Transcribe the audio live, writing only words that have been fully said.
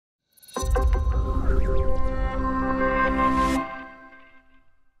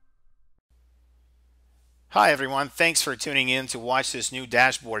Hi everyone, thanks for tuning in to watch this new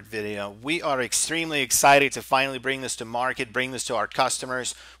dashboard video. We are extremely excited to finally bring this to market, bring this to our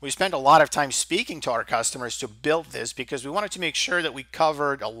customers. We spent a lot of time speaking to our customers to build this because we wanted to make sure that we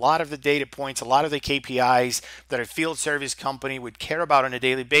covered a lot of the data points, a lot of the KPIs that a field service company would care about on a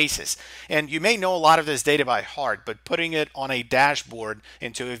daily basis. And you may know a lot of this data by heart, but putting it on a dashboard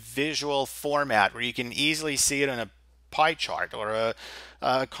into a visual format where you can easily see it in a pie chart or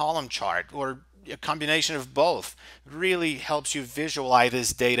a column chart or a combination of both really helps you visualize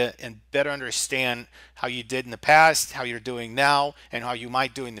this data and better understand how you did in the past, how you're doing now, and how you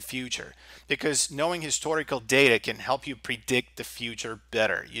might do in the future. Because knowing historical data can help you predict the future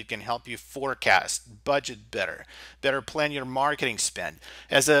better. It can help you forecast, budget better plan your marketing spend.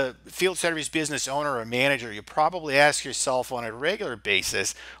 As a field service business owner or manager, you probably ask yourself on a regular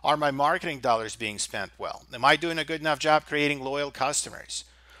basis, are my marketing dollars being spent well? Am I doing a good enough job creating loyal customers?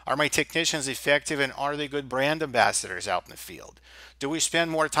 Are my technicians effective and are they good brand ambassadors out in the field? Do we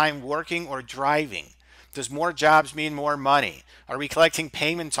spend more time working or driving? Does more jobs mean more money? Are we collecting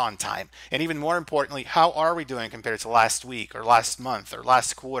payments on time? And even more importantly, how are we doing compared to last week or last month or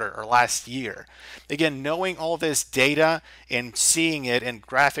last quarter or last year? Again, knowing all this data and seeing it in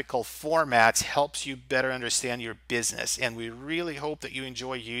graphical formats helps you better understand your business. And we really hope that you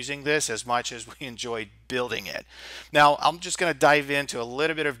enjoy using this as much as we enjoyed building it. Now, I'm just going to dive into a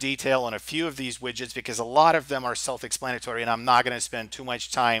little bit of detail on a few of these widgets because a lot of them are self-explanatory and I'm not going to spend too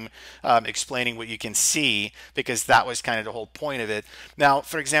much time explaining what you can see because that was kind of the whole point of it. Now,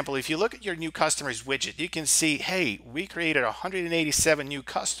 for example, if you look at your new customers widget, you can see, hey, we created 187 new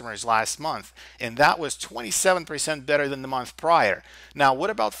customers last month and that was 27% better than the month prior. Now, what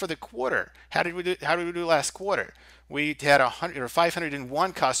about for the quarter? How did we do last quarter? We had 100 or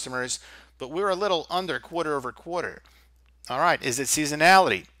 501 customers, but we were a little under quarter over quarter. All right, is it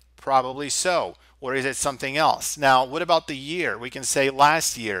seasonality? Probably so. Or is it something else? Now, what about the year? We can say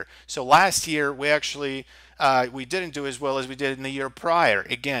last year. So last year, we actually we didn't do as well as we did in the year prior.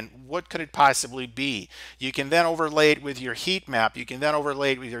 Again, what could it possibly be? You can then overlay it with your heat map. You can then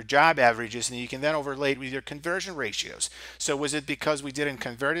overlay it with your job averages, and you can then overlay it with your conversion ratios. So was it because we didn't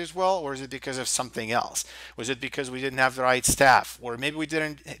convert as well, or is it because of something else? Was it because we didn't have the right staff, or maybe we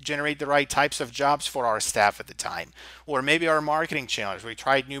didn't generate the right types of jobs for our staff at the time, or maybe our marketing channels. We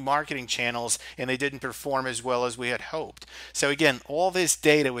tried new marketing channels and they didn't perform as well as we had hoped. So again, all this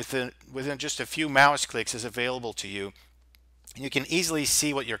data within just a few mouse clicks is available to you. You can easily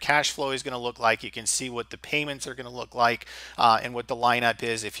see what your cash flow is going to look like. You can see what the payments are going to look like and what the lineup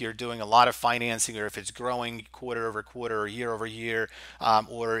is if you're doing a lot of financing or if it's growing quarter over quarter or year over year,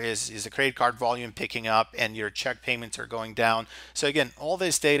 or is the credit card volume picking up and your check payments are going down. So again, all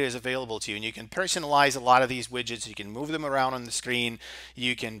this data is available to you and you can personalize a lot of these widgets. You can move them around on the screen.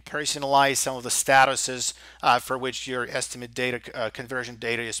 You can personalize some of the statuses for which your estimate data, conversion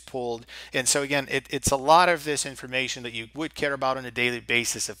data is pulled. And so again, it's a lot of this information that you would care about on a daily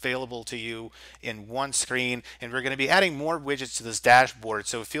basis available to you in one screen. And we're going to be adding more widgets to this dashboard,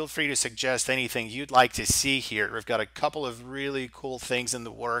 so feel free to suggest anything you'd like to see here. We've got a couple of really cool things in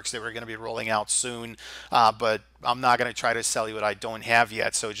the works that we're going to be rolling out soon, but I'm not going to try to sell you what I don't have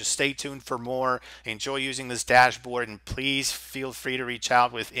yet. So just stay tuned for more. Enjoy using this dashboard and please feel free to reach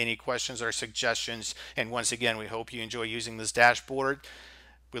out with any questions or suggestions. And once again, we hope you enjoy using this dashboard.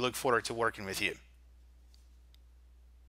 We look forward to working with you.